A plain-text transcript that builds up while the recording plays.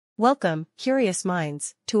Welcome, curious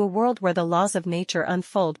minds, to a world where the laws of nature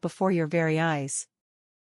unfold before your very eyes.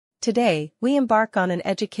 Today, we embark on an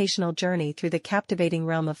educational journey through the captivating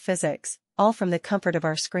realm of physics, all from the comfort of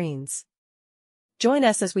our screens. Join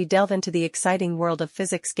us as we delve into the exciting world of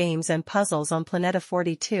physics games and puzzles on Planeta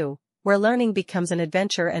 42, where learning becomes an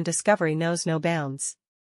adventure and discovery knows no bounds.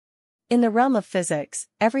 In the realm of physics,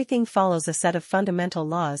 everything follows a set of fundamental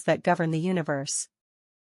laws that govern the universe.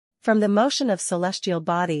 From the motion of celestial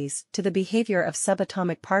bodies to the behavior of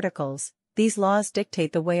subatomic particles, these laws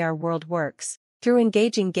dictate the way our world works. Through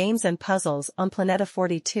engaging games and puzzles on Planeta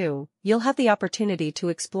 42, you'll have the opportunity to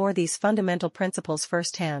explore these fundamental principles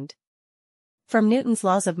firsthand. From Newton's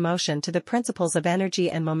laws of motion to the principles of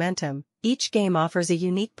energy and momentum, each game offers a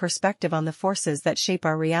unique perspective on the forces that shape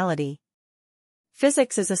our reality.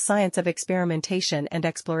 Physics is a science of experimentation and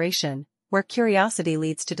exploration, where curiosity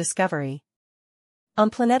leads to discovery. On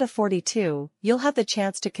Planeta 42, you'll have the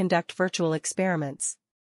chance to conduct virtual experiments.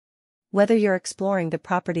 Whether you're exploring the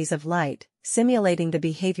properties of light, simulating the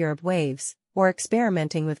behavior of waves, or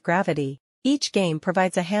experimenting with gravity, each game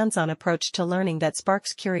provides a hands-on approach to learning that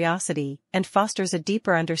sparks curiosity and fosters a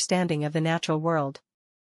deeper understanding of the natural world.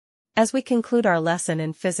 As we conclude our lesson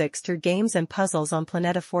in physics through games and puzzles on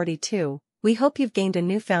Planeta 42, we hope you've gained a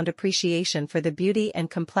newfound appreciation for the beauty and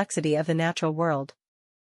complexity of the natural world.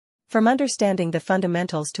 From understanding the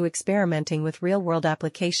fundamentals to experimenting with real-world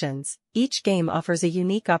applications, each game offers a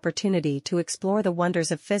unique opportunity to explore the wonders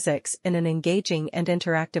of physics in an engaging and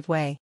interactive way.